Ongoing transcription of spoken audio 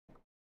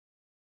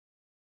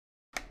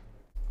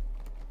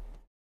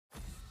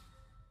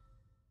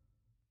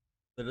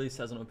Literally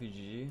says on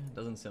OPGG,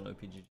 doesn't say on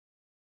OPGG.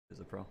 Is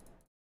a pro.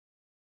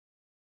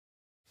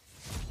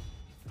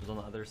 It was on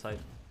the other side.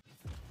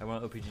 I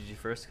went on OPGG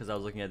first because I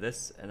was looking at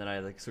this, and then I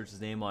like searched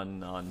his name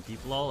on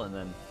PeopleAll, and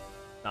then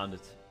found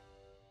it.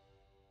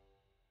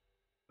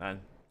 Man,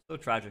 so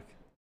tragic.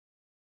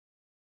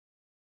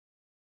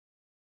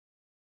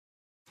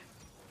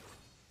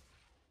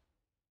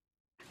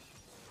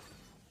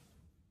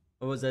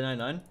 What was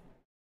Z99?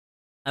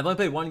 I've only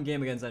played one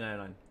game against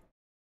Z99. And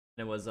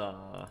it was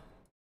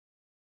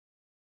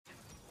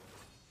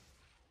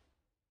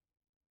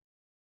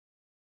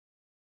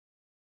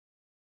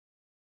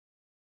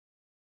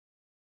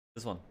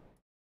this one.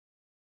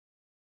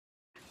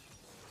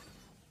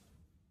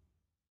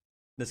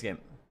 This game.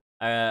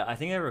 I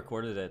think I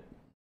recorded it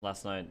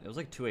last night. It was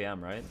like 2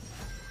 AM, right?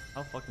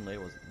 How fucking late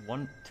was it?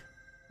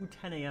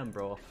 2:10 AM,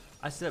 bro.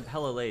 I stayed up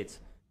hella late. This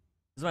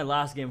is my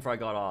last game before I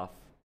got off.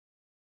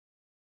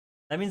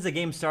 That means the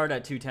game started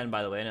at 2:10,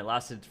 by the way, and it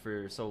lasted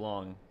for so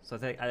long. So I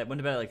think I went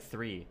to bed at like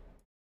 3.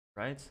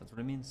 Right? That's what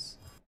it means.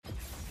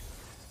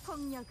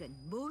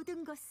 폭력은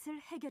모든 것을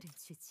해결해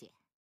주지.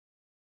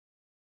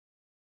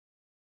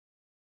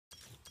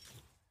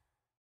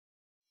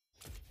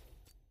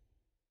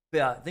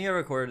 Yeah, I think I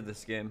recorded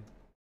this game.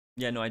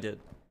 Yeah, no, I did.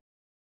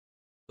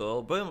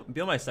 So it'll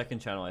be on my second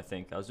channel, I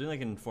think. I was doing like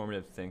an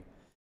informative thing.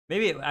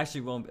 Maybe it actually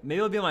won't. Maybe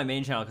it'll be on my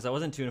main channel because I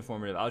wasn't too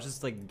informative. I was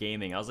just like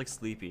gaming. I was like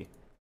sleepy.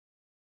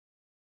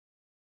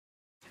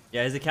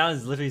 Yeah, his account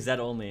is literally Zed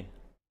only.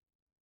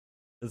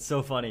 It's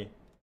so funny.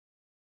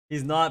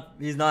 He's not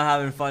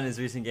having fun in his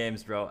recent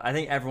games, bro. I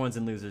think everyone's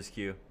in loser's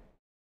queue.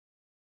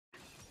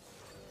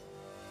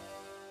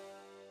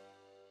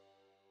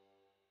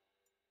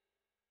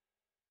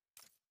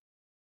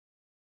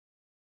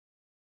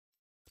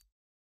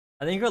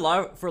 I think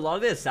for a lot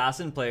of the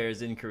assassin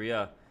players in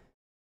Korea,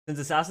 since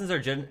assassins are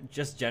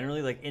just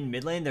generally like in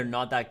mid lane, they're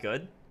not that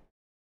good.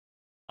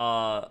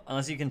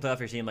 Unless you can play off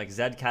your team, like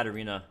Zed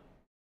Katarina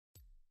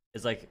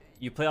is like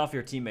you play off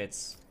your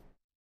teammates.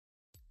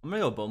 I'm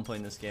gonna go bone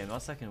playing this game,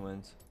 not second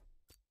wins.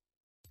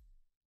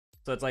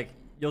 So it's like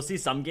you'll see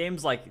some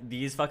games like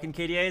these fucking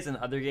KDAs and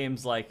other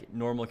games like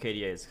normal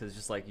KDAs because it's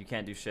just like you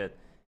can't do shit.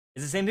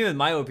 It's the same thing with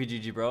my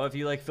OPGG, bro. If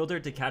you like filter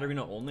it to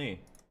Katarina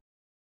only.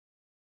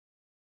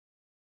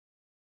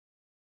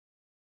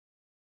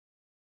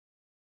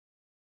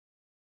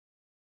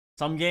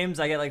 Some games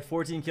I get like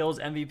 14 kills,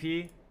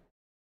 MVP.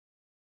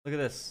 Look at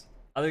this.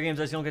 Other games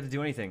I just don't get to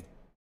do anything.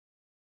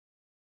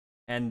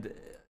 And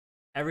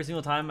every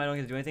single time I don't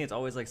get to do anything, it's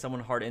always like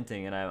someone hard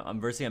inting, and I'm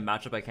versing a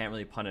matchup I can't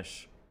really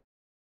punish.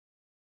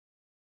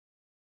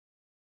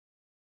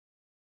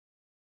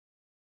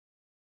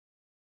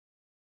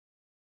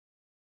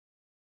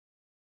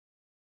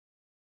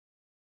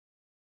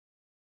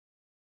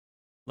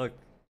 Look.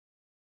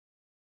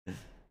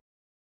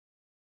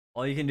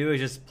 All you can do is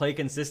just play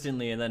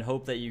consistently and then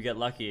hope that you get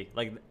lucky.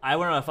 Like, I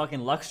went on a fucking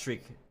luck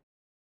streak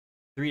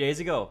 3 days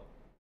ago.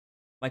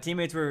 My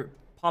teammates were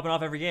popping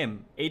off every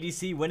game.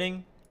 ADC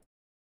winning.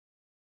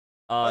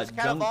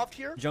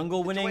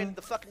 Jungle winning.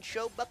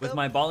 With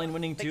my bot lane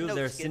winning too.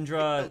 There's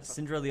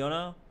Syndra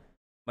Leona.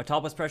 My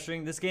top was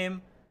pressuring this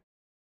game.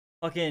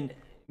 Fucking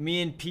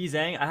me and P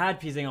Zhang. I had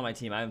P Zhang on my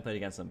team. I haven't played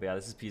against him, but yeah,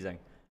 this is P Zhang.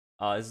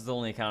 This is the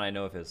only account I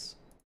know of his.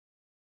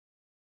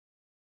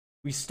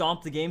 We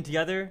stomped the game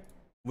together.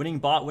 Winning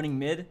bot, winning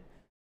mid.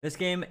 This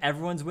game,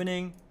 everyone's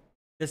winning.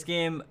 This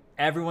game,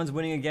 everyone's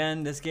winning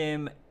again. This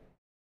game,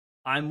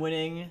 I'm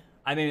winning.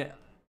 I mean,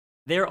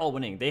 they're all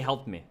winning. They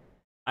helped me.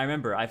 I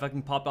remember, I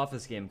fucking popped off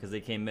this game because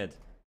they came mid.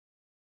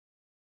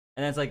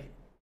 And then it's like,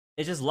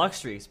 it's just luck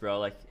streaks,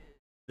 bro. Like,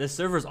 this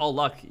server's all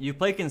luck. You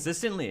play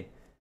consistently.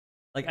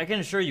 Like, I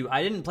can assure you,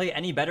 I didn't play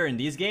any better in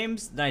these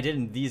games than I did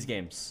in these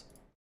games.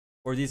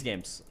 Or these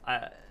games.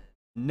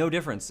 No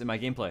difference in my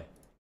gameplay.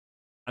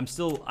 I'm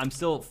still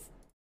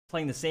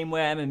playing the same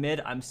way I am in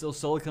mid. I'm still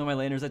solo killing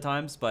my laners at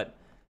times, but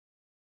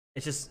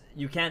it's just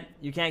you can't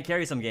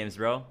carry some games,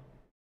 bro.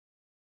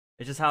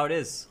 It's just how it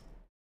is.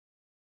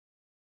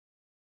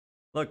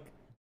 Look,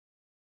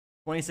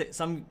 26.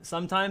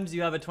 Sometimes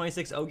you have a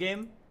 26-0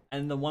 game,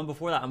 and the one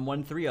before that I'm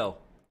 1-3-0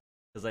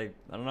 because I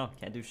don't know,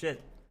 can't do shit.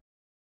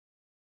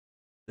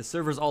 The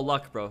server's all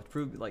luck, bro.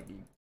 Prove like you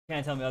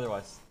can't tell me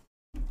otherwise.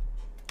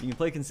 You can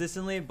play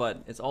consistently,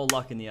 but it's all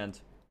luck in the end.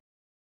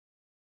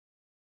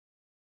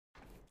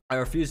 I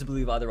refuse to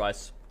believe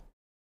otherwise.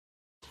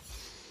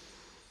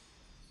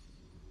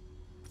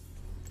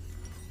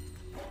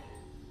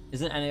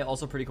 Isn't NA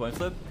also pretty coin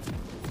flip?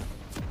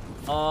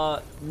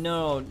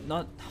 No,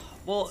 not...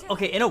 Well,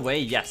 okay, in a way,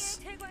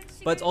 yes.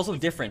 But it's also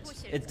different.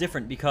 It's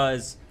different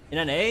because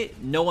in NA,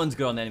 no one's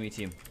good on the enemy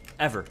team.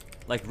 Ever.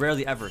 Like,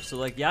 rarely ever. So,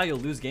 like, yeah, you'll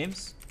lose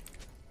games.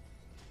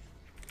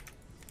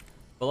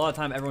 But a lot of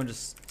the time, everyone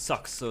just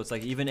sucks. So it's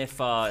like, even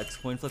if it's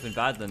coin flip and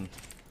bad, then...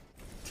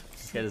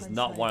 This guy does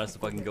not want us to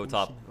fucking go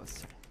top.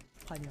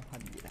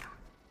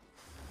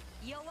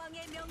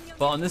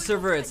 But on this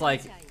server, it's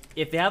like,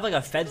 if they have like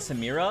a fed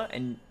Samira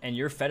and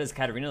your fed is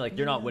Katarina, like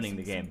you're not winning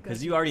the game.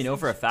 Because you already know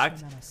for a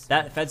fact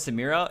that fed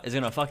Samira is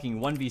gonna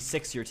fucking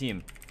 1v6 your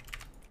team.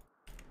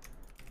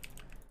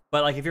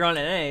 But like if you're on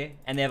NA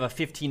and they have a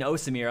 15-0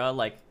 Samira,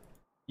 like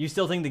you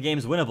still think the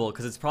game's winnable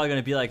because it's probably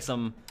gonna be like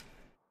some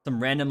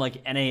random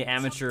like NA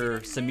amateur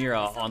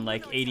Samira on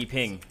like 80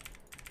 ping,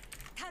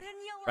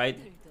 right?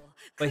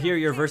 But here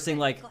you're versing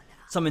like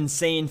some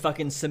insane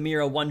fucking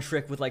Samira one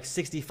trick with like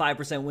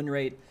 65% win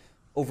rate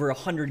over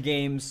 100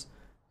 games,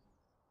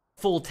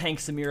 full tank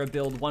Samira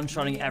build,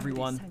 one-shotting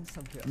everyone,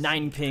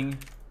 9 ping,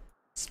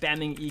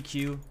 spamming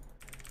EQ,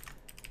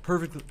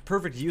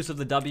 perfect use of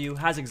the W,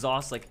 has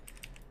exhaust, like,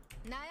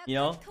 you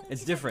know,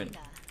 it's different.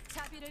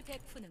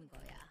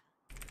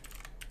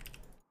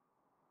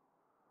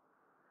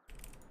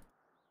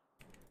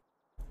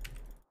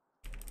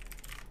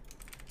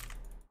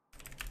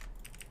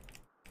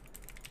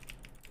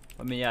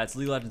 I mean, yeah, it's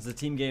League of Legends. It's a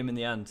team game in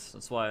the end.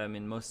 That's why, I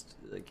mean, most,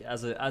 like,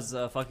 as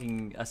a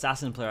fucking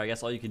assassin player, I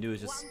guess all you can do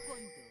is just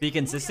be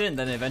consistent.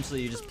 Then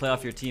eventually you just play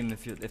off your team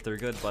if they're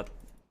good. But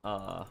a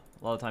lot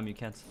of the time you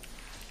can't.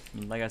 I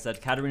mean, like I said,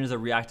 Katarina is a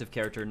reactive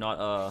character,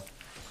 not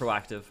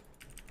proactive.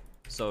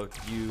 So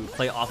you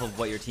play off of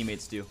what your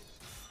teammates do.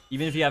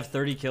 Even if you have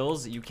 30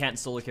 kills, you can't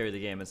solo carry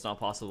the game. It's not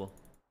possible.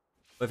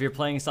 But if you're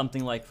playing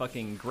something like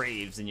fucking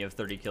Graves and you have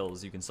 30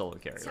 kills, you can solo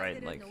carry,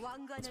 right? Like,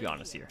 let's be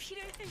honest here.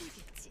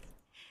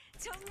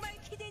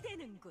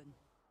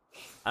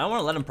 I don't want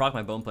to let him proc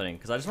my bone plating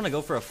because I just want to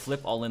go for a flip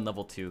all in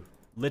level 2.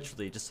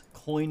 Literally, just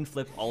coin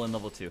flip all in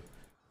level 2.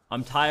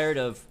 I'm tired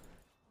of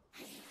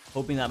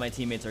hoping that my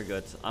teammates are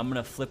good. I'm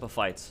gonna flip a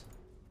fight.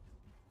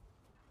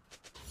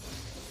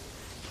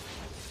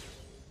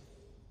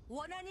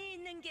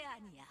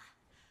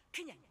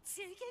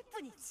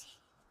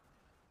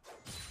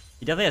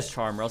 He definitely has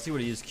charm, or else he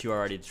would have used Q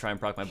already to try and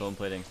proc my bone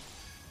plating.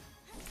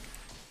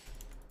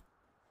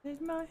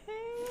 Take my hand.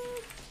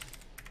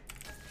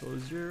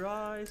 Close your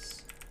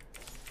eyes.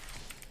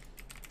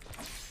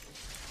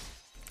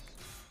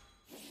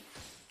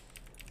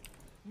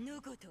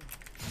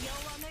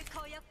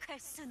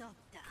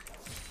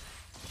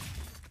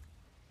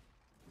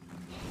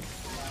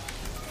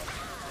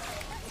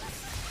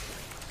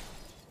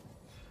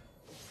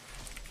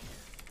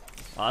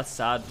 Oh, that's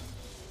sad.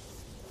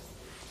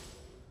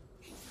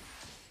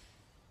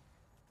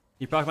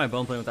 He procced my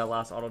bone plane with that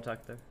last auto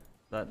attack there.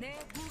 That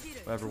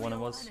whatever one it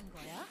was.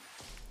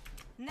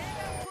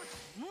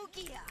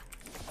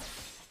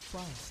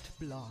 First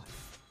blood.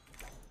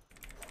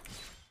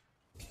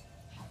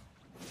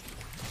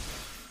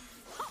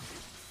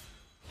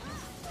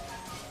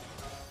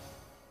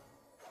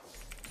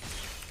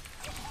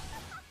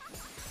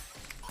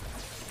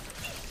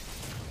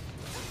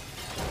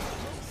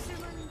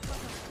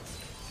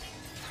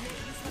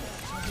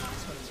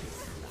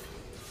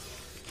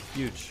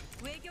 Huge.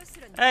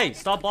 Hey,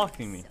 stop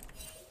blocking me.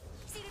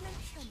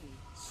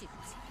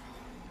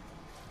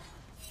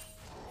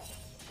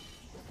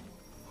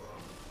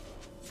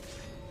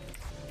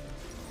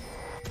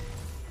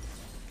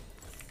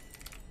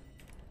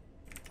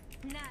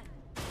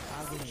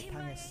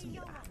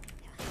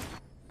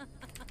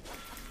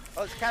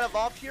 Oh, is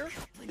KatEvolved here?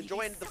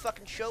 Enjoying the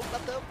fucking show,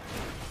 though?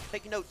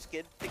 Take notes,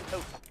 kid. Take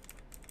notes.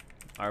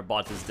 Our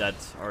bot is dead.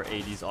 Our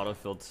AD's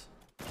auto-filled.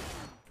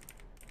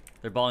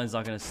 Their balling's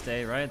not gonna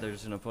stay, right? They're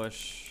just gonna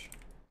push.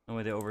 No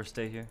way they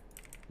overstay here.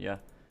 Yeah.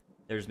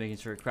 They're just making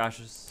sure it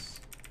crashes.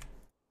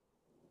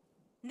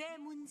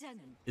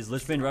 Is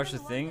Lichbane Rush a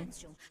thing?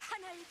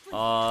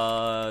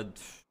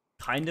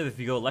 Kind of if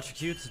you go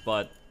electrocute,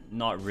 but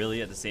not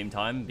really at the same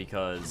time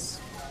because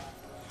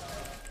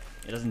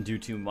it doesn't do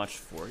too much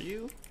for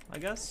you, I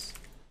guess.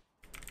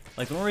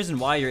 Like the only reason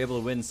why you're able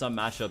to win some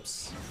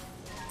matchups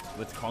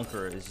with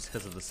Conqueror is just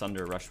because of the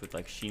Sunderer Rush with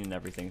like Sheen and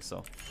everything,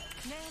 so.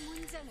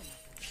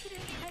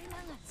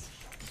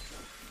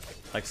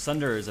 Like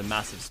Sunderer is a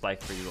massive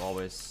spike for you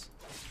always.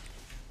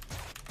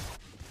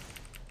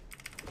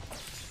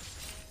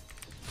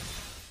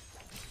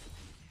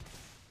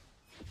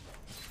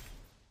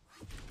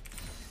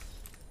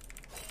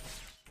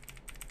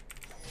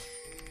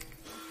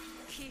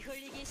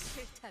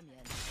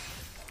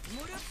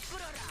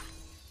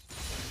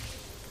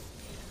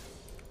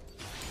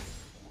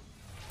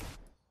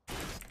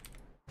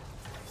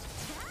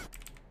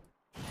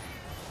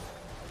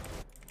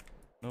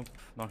 Nope,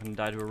 not gonna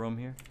die to a roam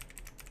here.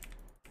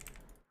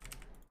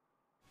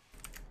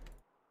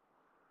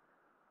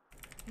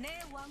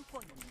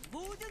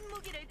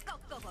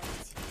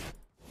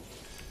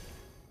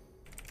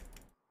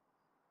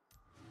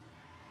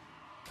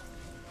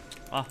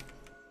 Ah,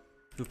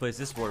 who plays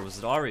this board? Was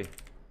it Ahri?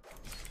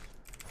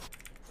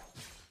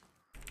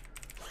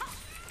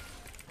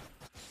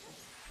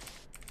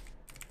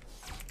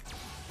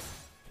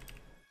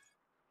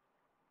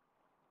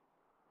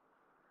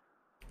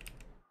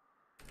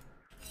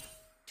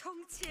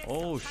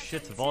 Oh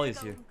shit, the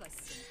volley's here.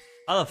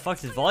 How the fuck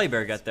did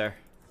Volleybear get there?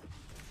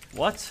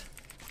 What?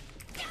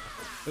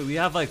 Wait, we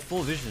have like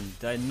full vision.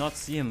 Did I not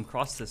see him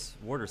cross this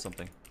ward or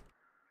something?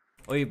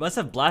 Oh, he must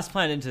have blast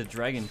planted into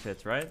Dragon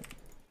Pit, right? And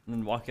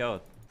then walk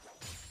out.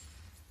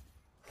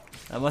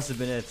 That must have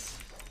been it.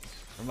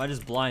 Or am I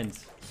just blind?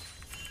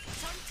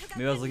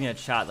 Maybe I was looking at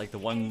chat like the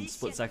one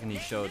split second he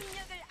showed.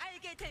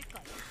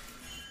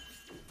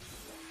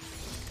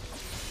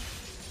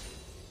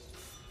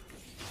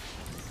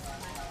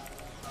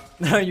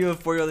 Are you a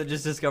 4-year-old that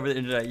just discovered the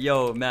internet?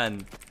 Yo,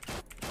 man.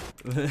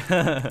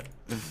 That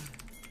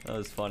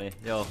was funny.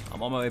 Yo,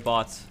 I'm on my way,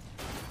 bots.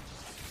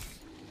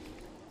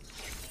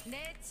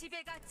 내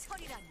지배가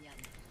철이라면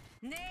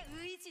내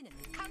의지는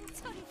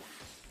강철이다.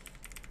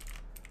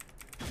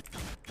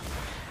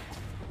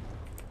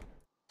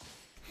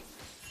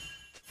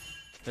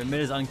 Their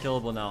mid is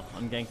unkillable now,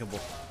 ungankable.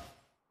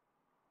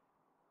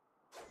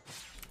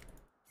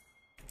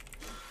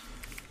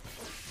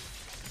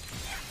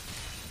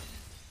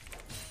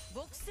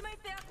 목숨을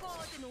빼앗고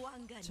얻은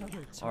왕관이야.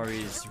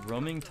 Ahri's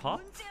roaming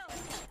top?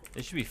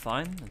 They should be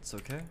fine, that's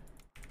okay.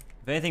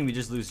 If anything, we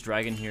just lose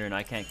dragon here and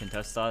I can't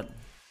contest that.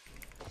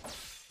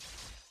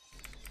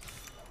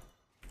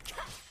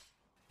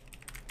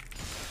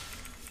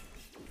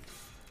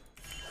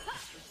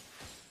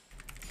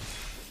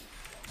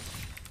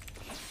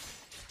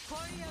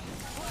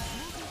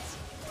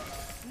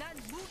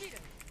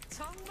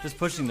 Just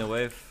pushing the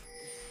wave.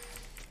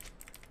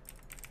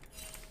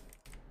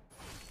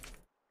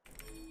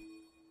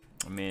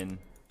 I mean,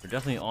 we're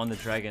definitely on the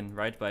dragon,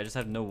 right? But I just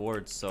have no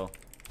wards, so.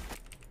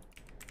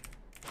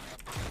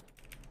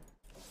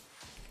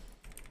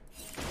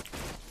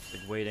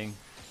 Like waiting.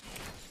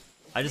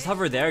 I just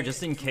hover there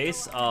just in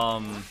case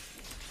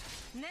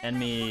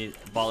enemy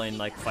bot lane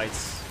like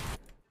fights.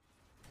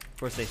 Of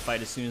course they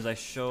fight as soon as I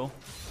show.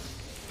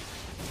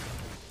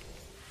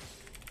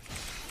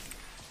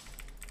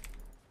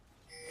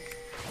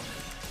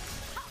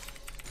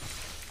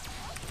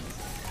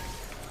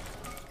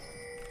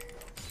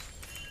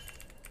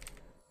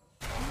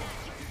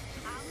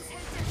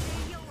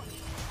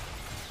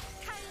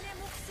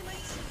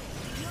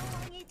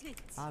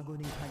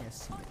 아군이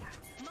당했습니다.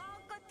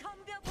 마음껏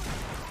덤벼보라.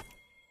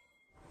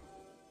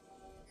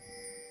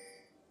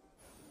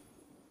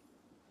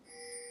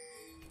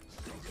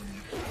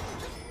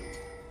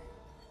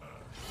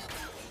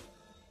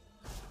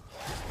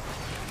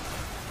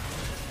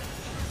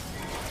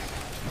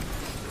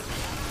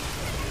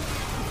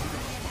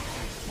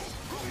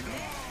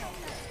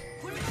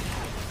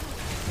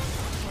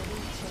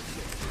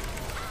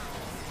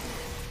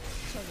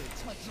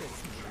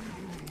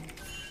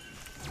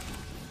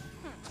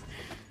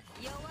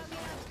 여왕의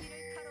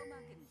앞길을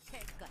가로막은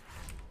대가.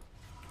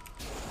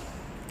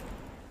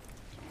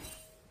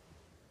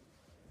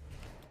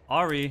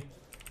 Ahri.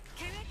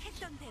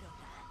 계획했던 대로다.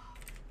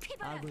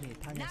 피바람 아군이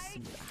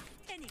당했습니다.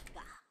 날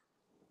테니까.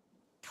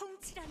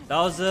 통치라는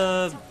That was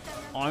a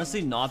적당한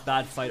honestly not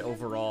bad fight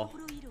overall.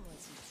 방법으로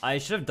이루어지지. I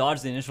should have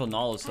dodged the initial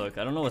knowledge hook.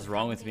 I don't know what's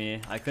wrong with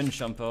me. I couldn't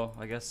shumpo,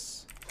 I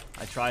guess.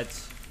 I tried.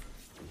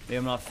 Maybe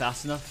I'm not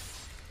fast enough.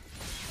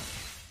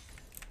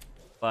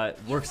 But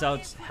works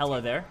out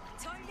hella there.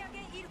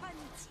 전략의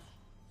일환이지.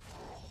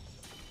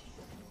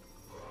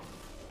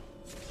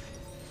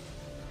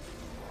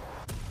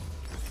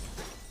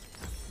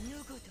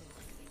 누구도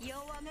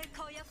여왕을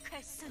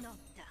거역할 순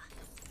없다.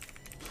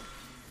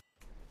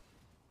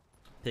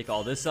 Pick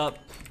all this up.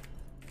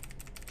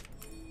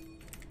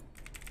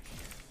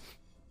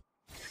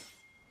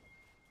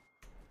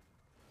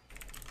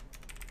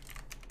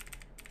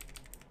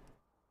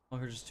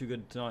 Conqueror just too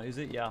good to not use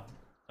it? Yeah.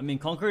 I mean,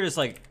 Conqueror just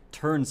like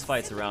turns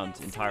fights around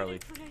entirely.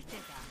 부를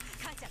때가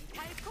가장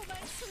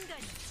달콤한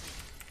순간이지.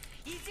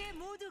 이제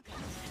모두가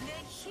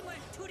내 힘을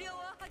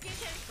두려워하게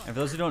될 거야. And for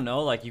those who don't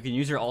know, like you can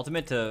use your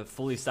ultimate to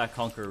fully stack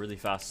Conqueror really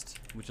fast,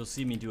 which you'll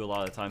see me do a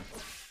lot of the time.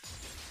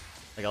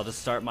 Like I'll just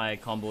start my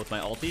combo with my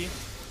ulti.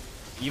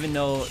 Even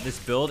though this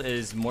build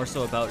is more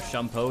so about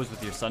shumpos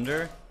with your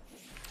Sunder,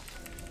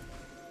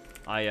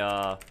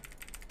 I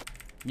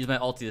use my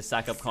ulti to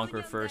stack up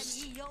Conqueror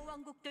first. 이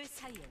여왕국들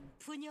사이엔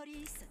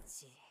분열이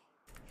있었지.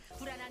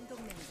 불안한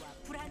동맹과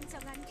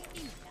불안정한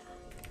힘이다.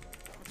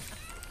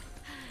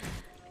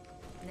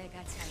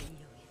 내가 잘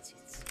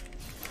이용해주지.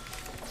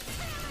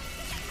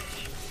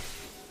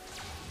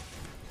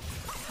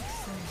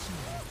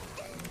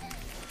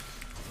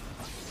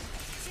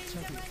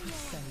 진정한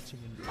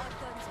여왕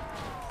어떤 점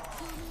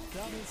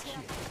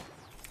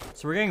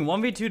So we're getting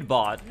 1v2'd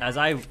bot as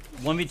I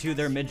 1v2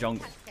 their mid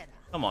jungle.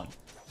 Come on.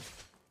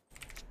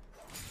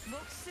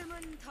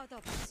 목숨은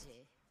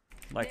덧없지.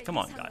 Like, come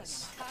on,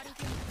 guys.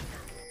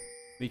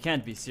 We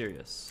can't be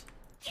serious.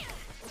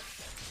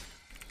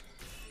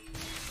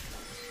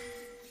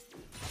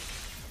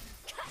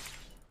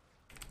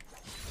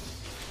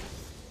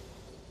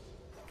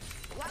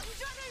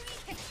 왕좌를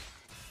위해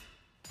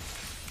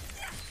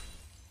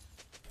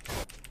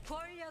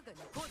권력은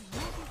곧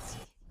무기지.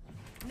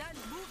 난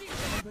무기를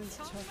정말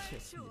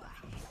처치했습니다.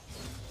 좋아해.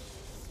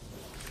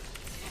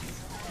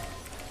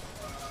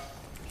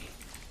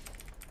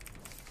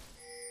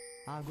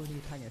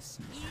 아군이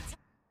당했습니다. 이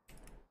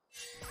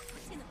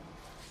자체는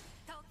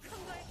더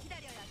큰 걸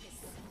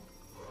기다려야겠어.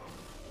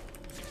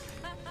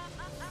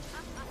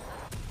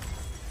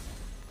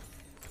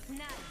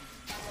 난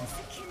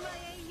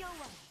스킬러의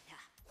여왕이다.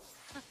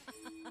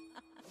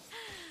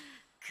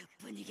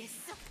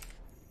 그뿐이겠어?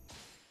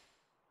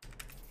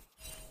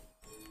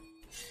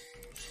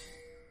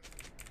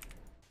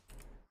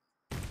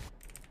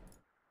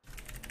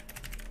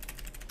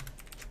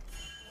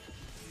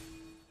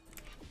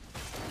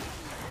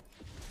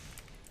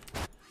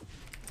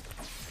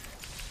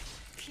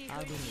 피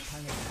아군이 흘리기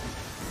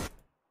당했습니다.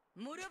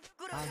 무릎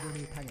꿇어라.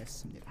 아군이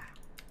당했습니다.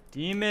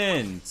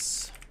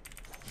 Demons.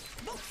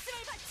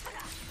 목숨을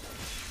바쳐라.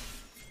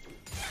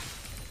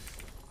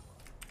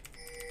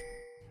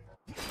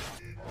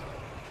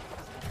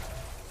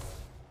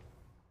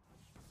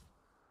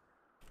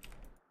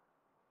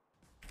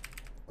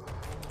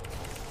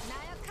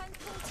 나약한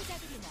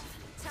통치자들이나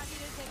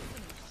자비를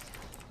베푸는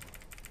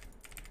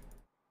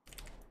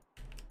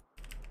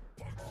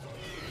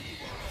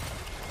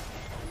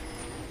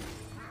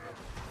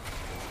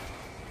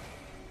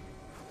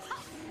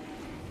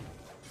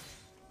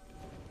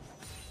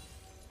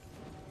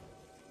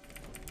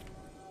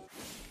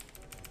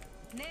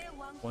내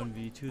왕권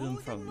 1v2 them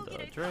모든 from the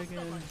무기를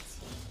dragon.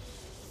 꺾어버리지.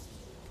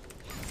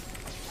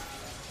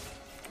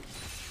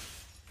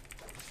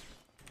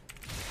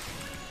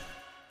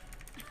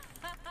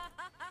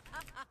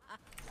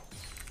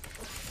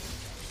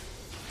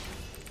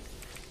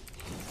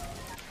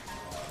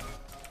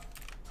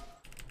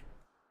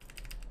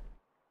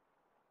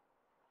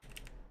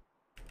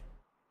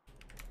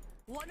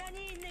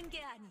 원한이 있는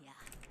게 아니야.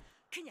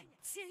 그냥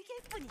즐길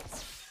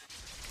뿐이지.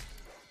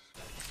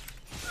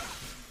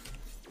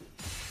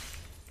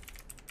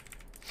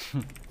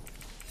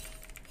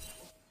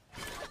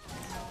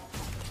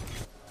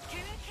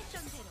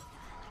 계획했던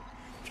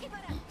대로다.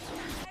 피바람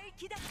잘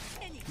기다릴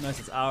테니. Nice,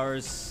 it's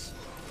ours.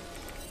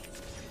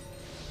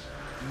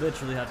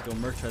 Literally have to go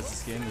merchandise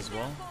this game as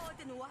well.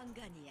 얻은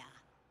왕관이야.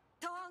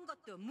 더한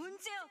것도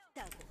문제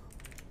없다고.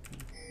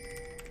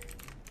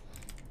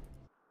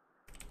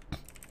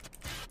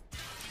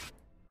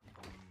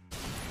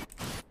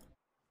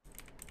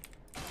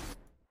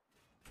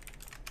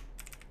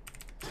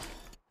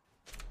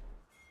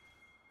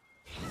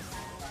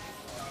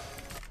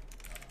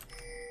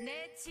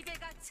 내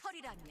지배가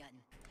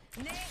철이라면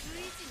내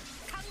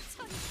의지는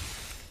강철이.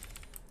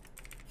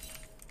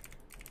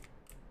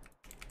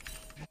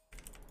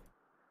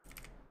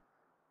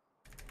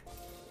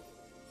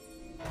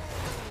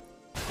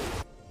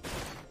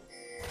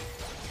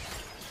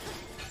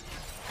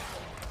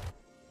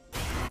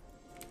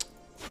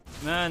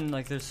 Man,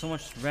 like there's so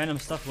much random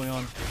stuff going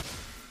on.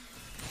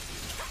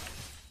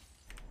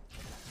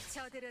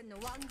 저들은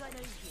왕관을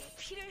위해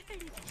피를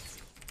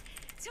흘리겠지.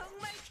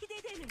 정말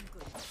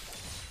기대되는군.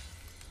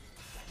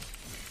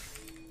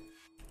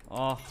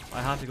 Oh,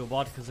 I have to go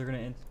bot because they're gonna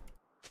end.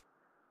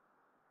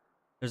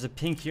 There's a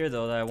pink here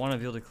though that I want to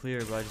be able to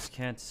clear, but I just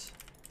can't.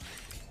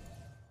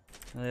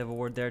 And they have a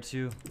ward there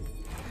too.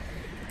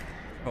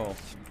 Oh.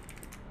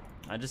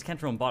 I just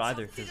can't run bot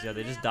either because yeah,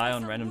 they just die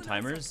on random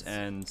timers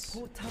and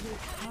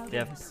포탑을 they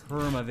have 파괴했습니다.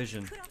 perma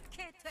vision.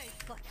 그렇게 될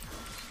거야.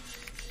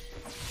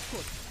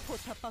 곧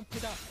포탑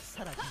방패가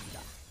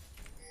사라집니다.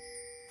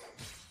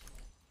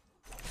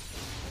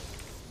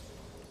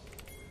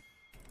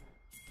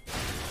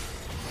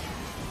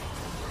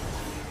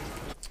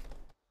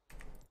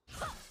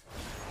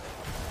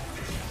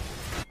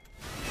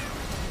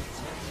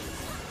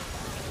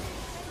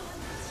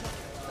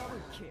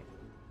 더블킬.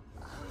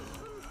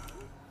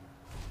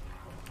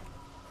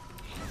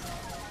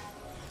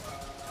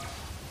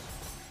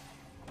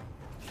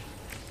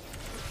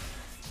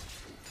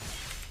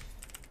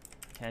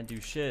 Can't do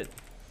shit.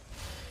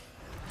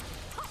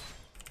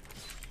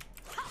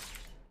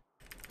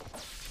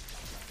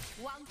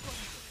 왕권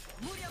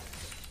무력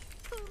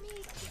품이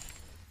있게.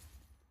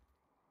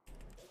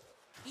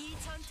 이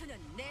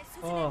전투는 내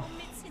수준에 못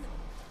미치는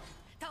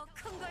더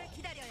큰 걸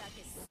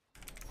기다려야겠어.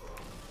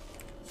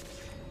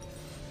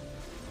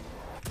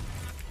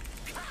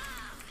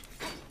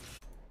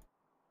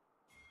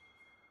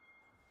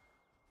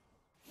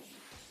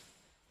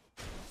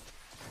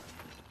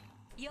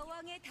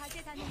 여왕의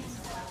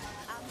다재다능함과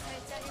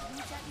암살자의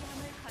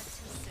무자비함을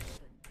갖췄을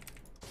뿐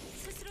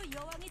스스로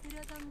여왕이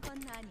되려던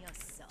건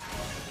아니었어.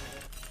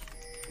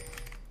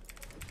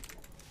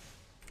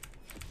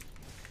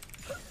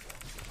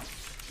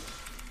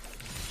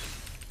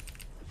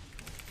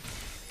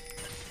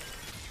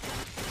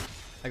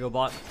 I go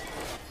bot.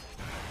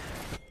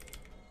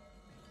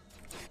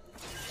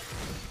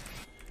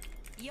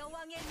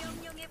 여왕의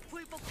명령에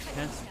불복하는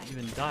Can't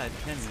even dive,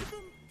 can we?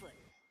 지금뿐.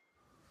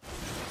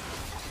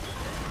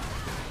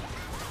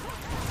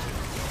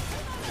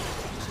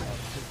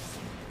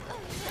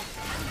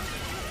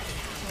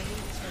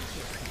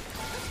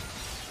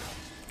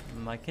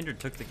 My kindred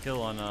took the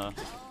kill on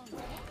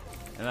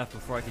MF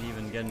before I could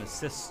even get an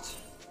assist.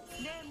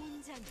 내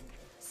문장은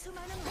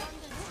수많은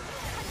왕관을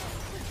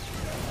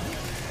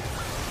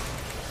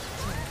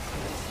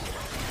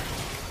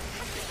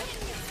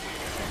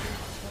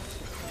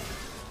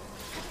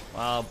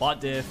Wow, bot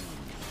diff.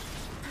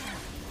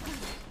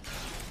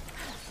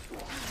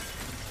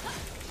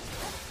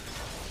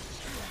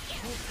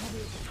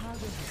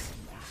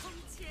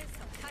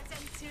 통치에서 가장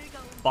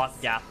즐거운 Bot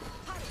gap,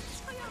 바로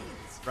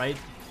처형이지. right?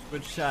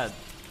 Good shot.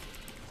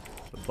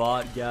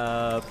 Bot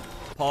gap.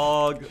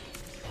 Pog.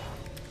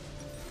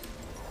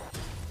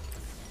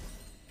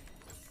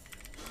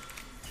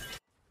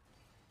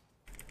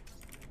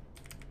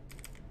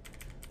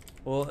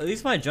 Well, at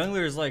least my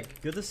jungler is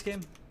like good this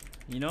game.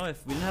 You know,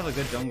 if we didn't have a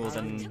good jungle,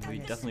 then we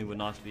definitely would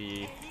not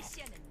be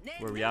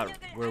where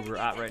we're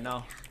at right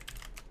now.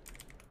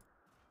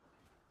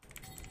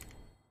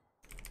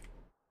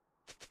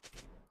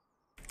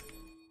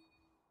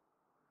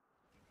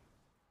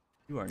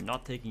 You are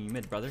not taking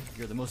mid, brother.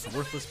 You're the most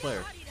worthless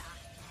player.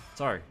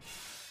 Sorry.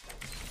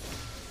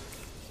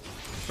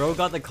 Bro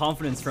got the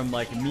confidence from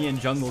like me and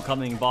jungle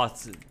coming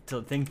bots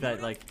to think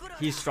that like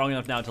he's strong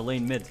enough now to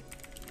lane mid.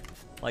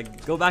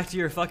 Like, go back to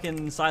your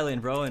fucking side lane,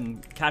 bro,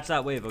 and catch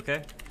that wave,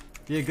 okay?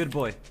 Be a good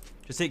boy.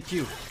 Just hit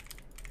Q.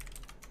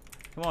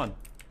 Come on.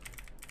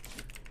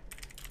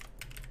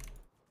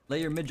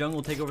 Let your mid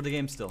jungle take over the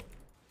game still.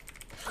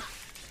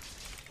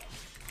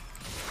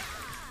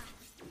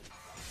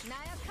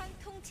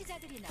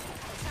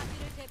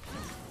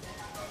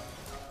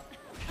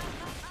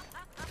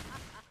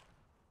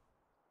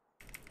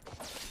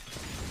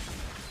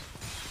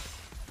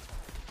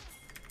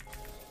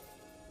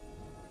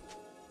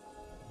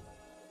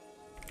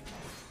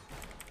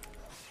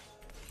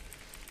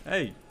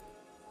 Hey.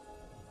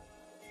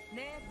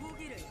 내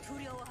무기를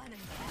두려워하는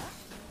거야?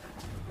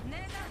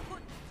 내가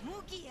곧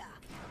무기야.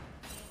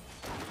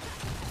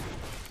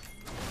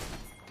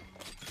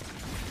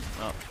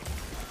 Oh.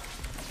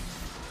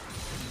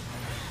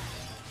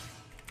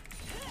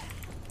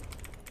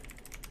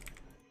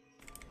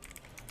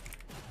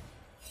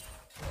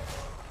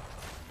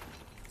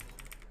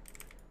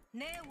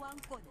 내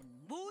왕권은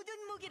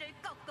모든 무기를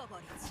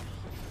꺾어버리지.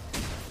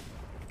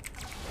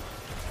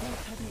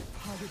 포탑이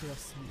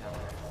파괴되었습니다.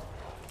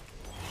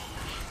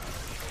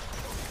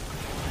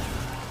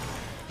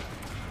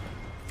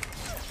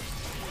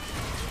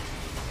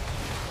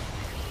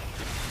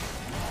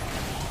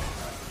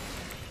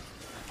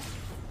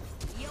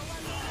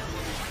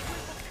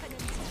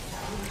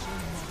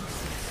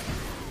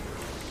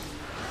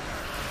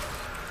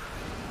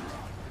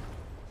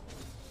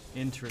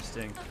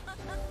 Interesting.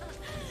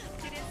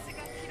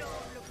 드레스가 필요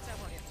없룩자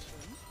버렸군.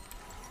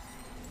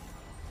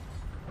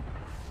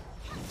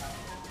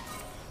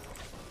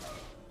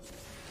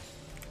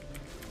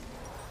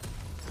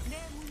 내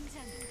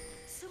문장은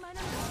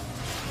수많은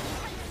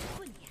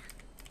하나뿐이야.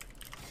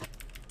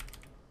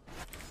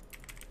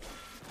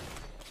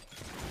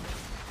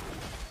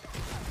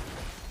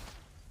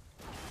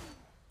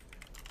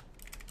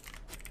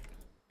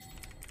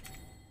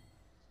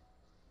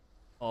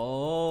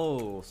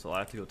 Oh, so I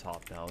have to go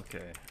top now,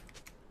 okay.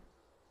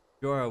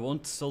 Yora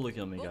won't solo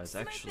kill me, guys,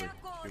 actually.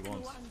 He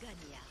won't.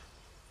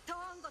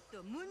 더한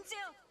것도 문제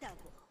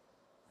없다고.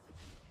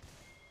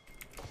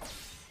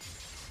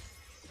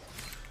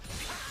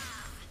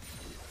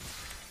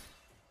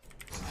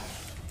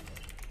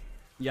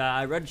 Yeah,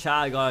 I read chat,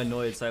 I got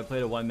annoyed, so I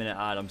played a 1-minute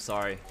ad, I'm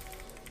sorry.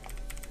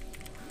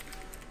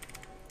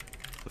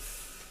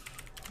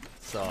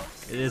 So,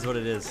 it is what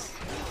it is.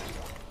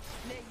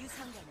 내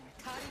유산과는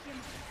다르게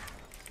말이야.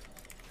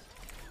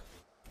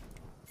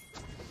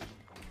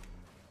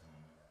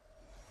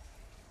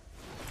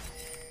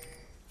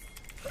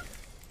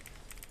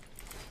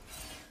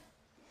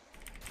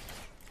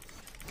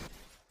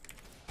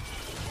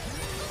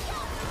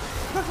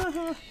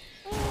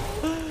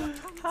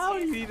 How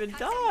do you even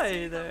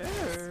die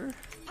there?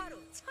 바로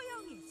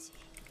처형이지.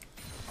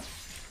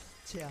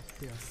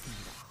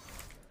 제압되었습니다.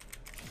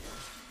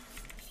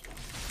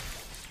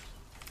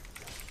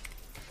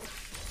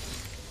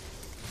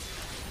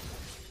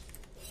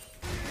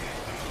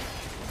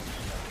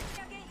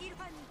 약의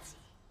일환이지.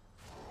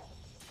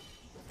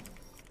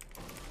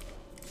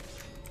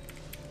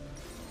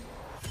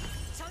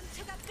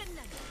 전투가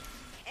끝나면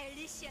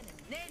엘리시아는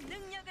내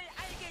능력을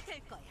알게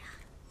될 거야.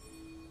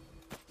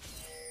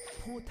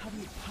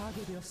 포탑이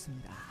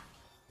파괴되었습니다.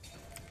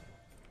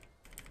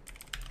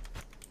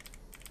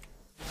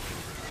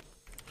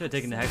 Should have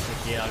taken the Hex to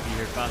get out of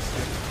here faster.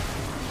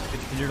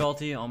 Get the Kindred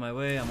ulti on my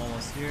way, I'm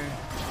almost here.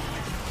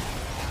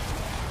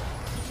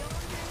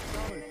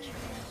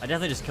 I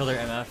definitely just killed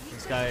their MF.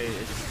 This guy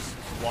is just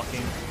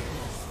walking.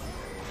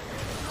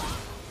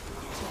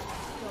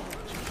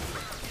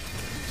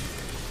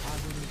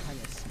 아군이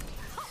당했습니다.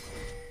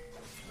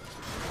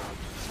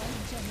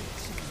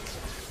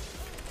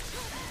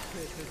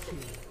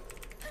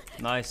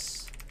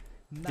 Nice.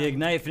 The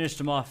ignite finished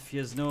him off. He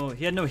had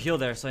no heal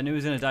there, so I knew he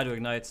was gonna die to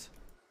ignite.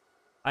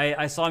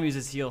 I saw him use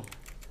his heal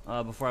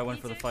before I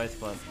went for the fight,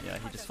 but yeah,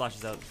 he just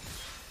flashes out.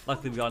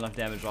 Luckily we got enough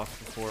damage off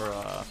before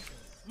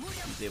he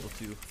was able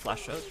to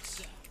flash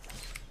out.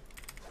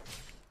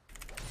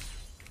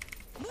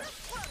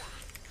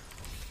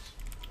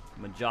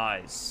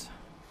 Magi's.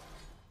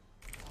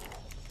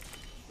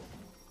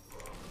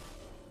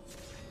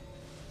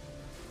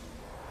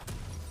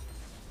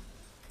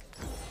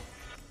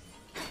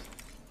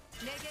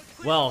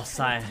 Well,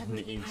 Cyan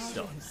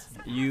Inkstone,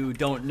 you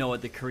don't know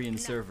what the Korean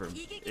server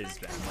is,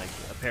 man, like,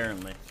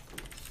 apparently.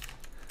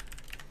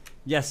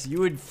 Yes, you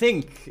would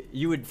think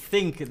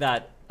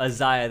that a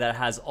Xayah that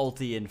has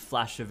ulti and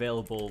flash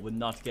available would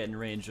not get in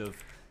range of,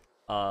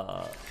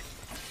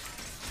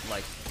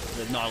 like,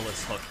 the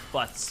Nautilus hook,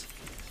 but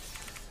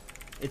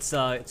it's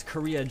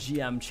Korea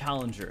GM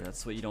Challenger,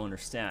 that's what you don't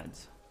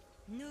understand.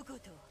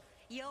 누구도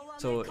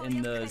So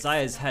in the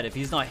Zaya's head, if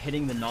he's not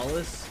hitting the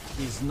Nautilus,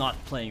 he's not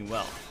playing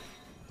well.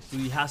 So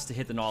he has to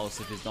hit the Nautilus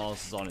if his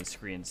Nautilus is on his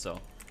screen, so.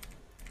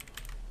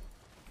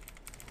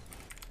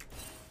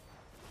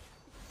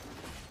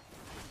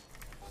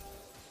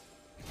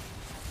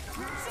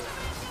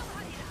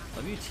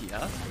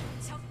 WTF?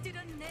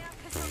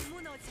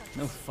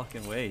 No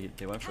fucking way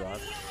they went for that.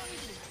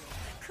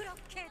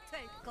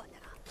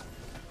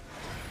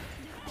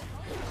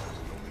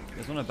 You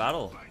guys want a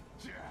battle?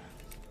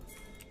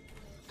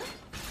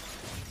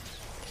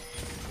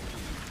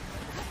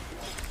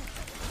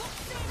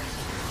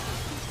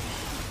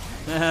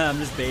 I'm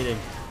just baiting.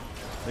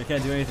 They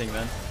can't do anything,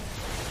 man.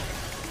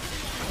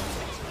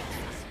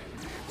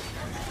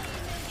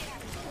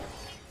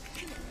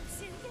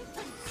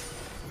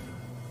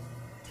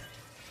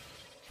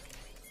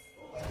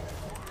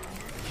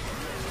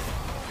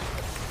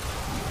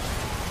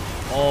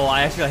 Oh,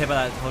 I actually got hit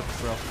by that hook,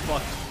 bro.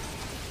 Fuck.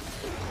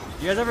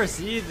 You guys ever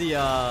see the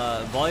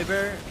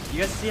Volibear? You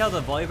guys see how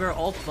the Volibear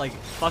ult like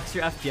fucks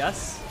your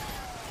FPS?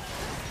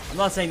 I'm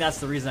not saying that's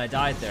the reason I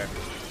died there.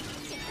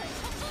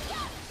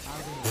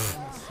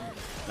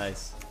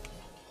 Nice.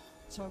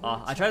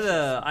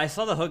 I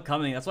saw the hook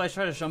coming. That's why I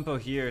tried to Shumpo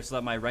here so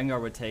that my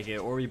Rengar would take it,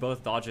 or we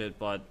both dodge it.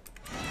 But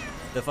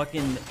the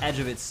fucking edge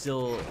of it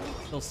still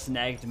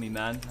snagged me,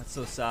 man. That's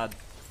so sad.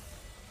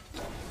 I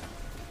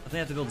think I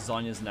have to build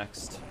Zonya's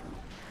next.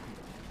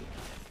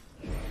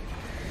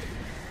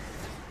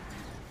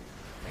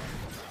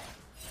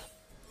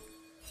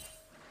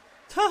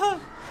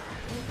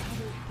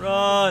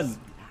 Run!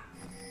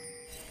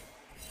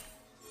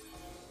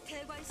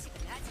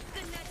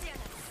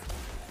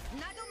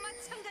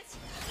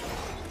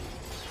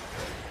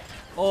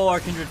 Oh, our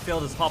Kindred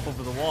failed his hop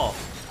over the wall.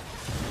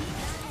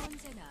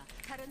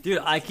 Dude,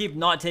 I keep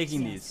not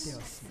taking these.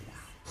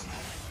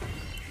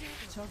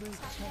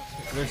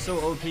 They're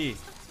so OP.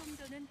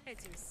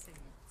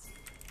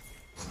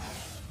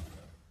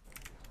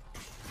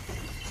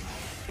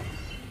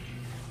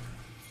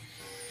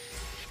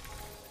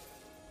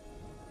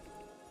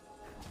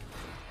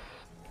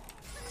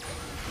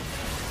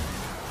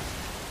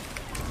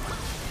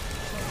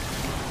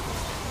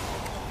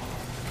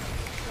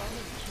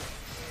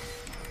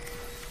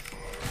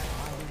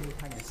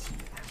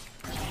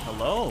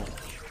 Hello.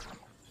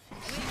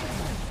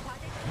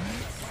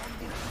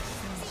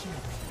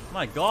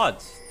 My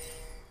God.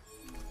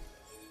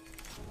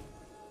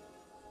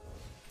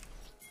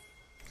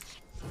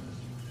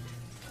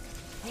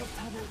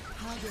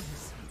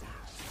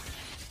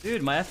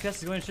 Dude, my FPS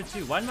is going to shit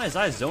too. Why did my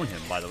Zai zone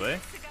him, by the way?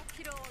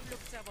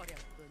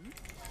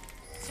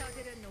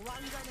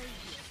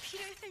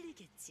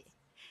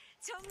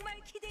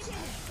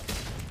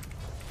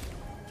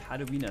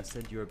 Katarina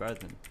said you were better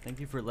than. Thank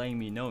you for letting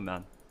me know,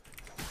 man.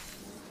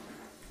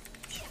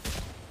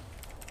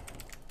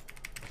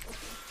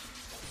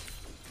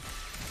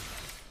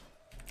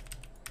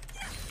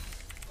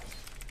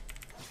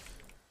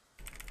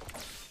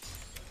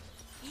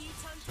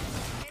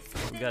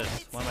 You got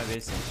it. Why am I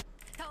basing?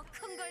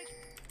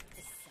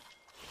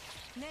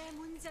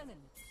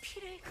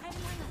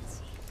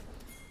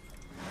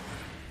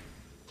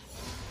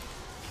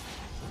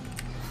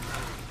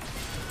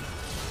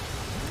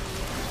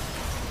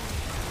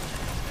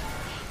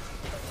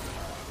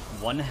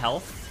 One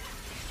health?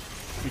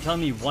 You're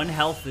telling me one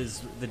health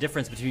is the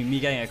difference between me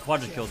getting a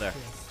quadra kill there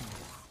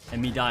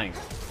and me dying?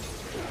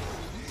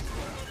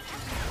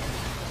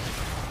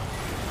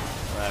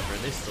 Whatever,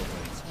 they still win.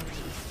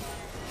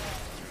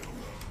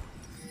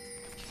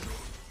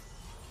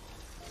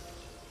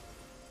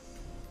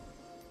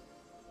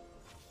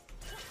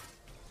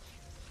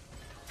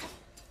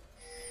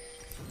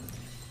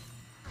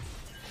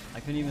 I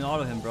couldn't even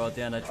auto him, bro, at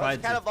the end. I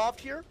tried to. KatEvolved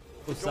here.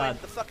 So Enjoying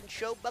sad. the fucking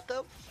show,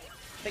 bucko.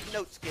 Take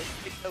notes, kid.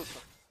 Take notes.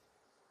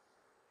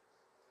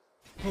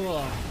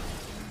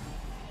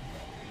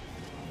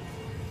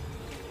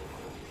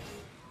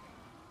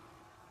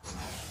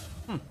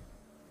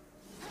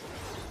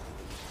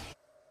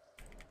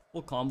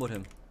 We'll comboed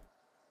him.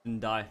 Didn't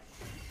die.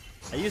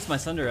 I used my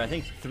sunderer, I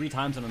think 3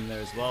 times on him there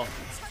as well.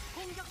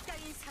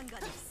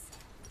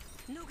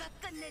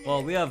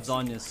 Well, we have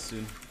Zonya's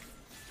soon.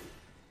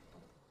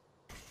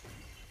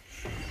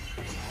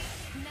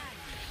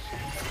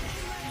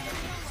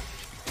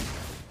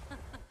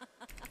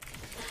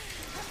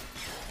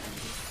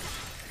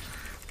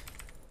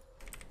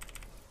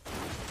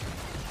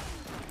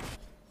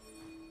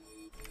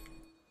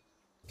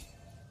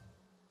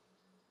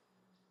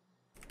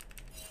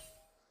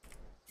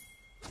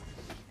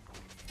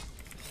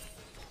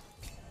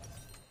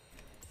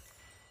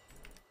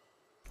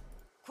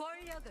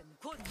 권력은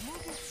곧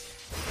무기지.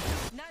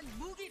 난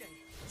무기를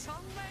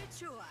정말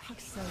좋아해.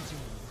 학살 중.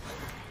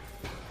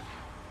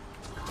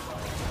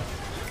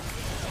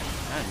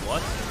 Man,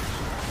 what?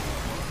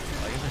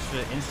 I guess I should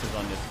have instant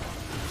on this.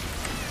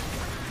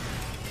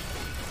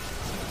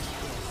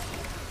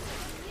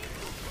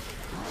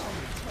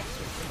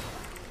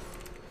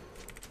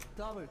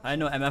 I didn't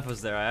know MF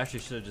was there. I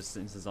actually should have just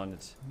instant on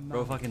it.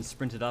 Bro fucking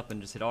sprinted up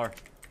and just hit R.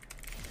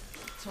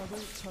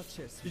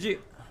 GG.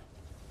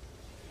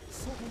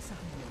 해서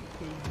한 명이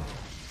게임을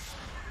하였습니다.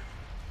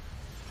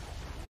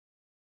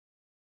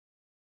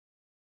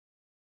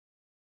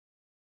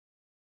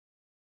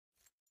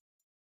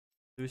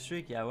 Lose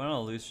streak? Yeah, I went on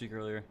a lose streak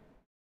earlier.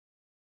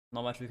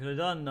 Not much we could have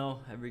done.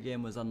 No, every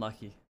game was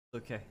unlucky. It's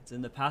okay. It's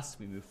in the past.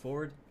 We move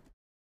forward.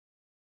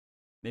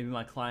 Maybe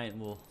my client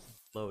will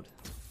load.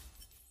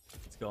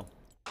 Let's go.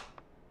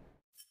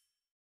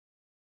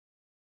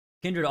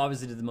 Kindred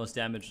obviously did the most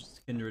damage.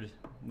 Kindred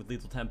with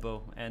lethal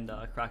tempo and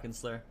Kraken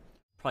Slayer.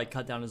 Probably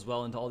cut down as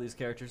well into all these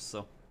characters,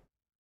 so.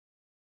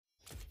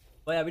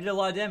 But yeah, we did a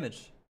lot of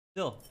damage.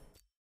 Still.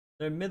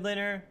 Their mid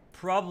laner,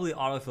 probably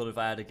autofilled if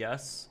I had to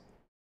guess.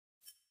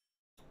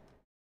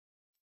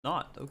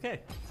 Not.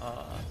 Okay.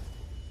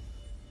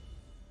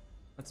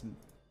 That's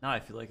now I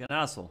feel like an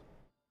asshole.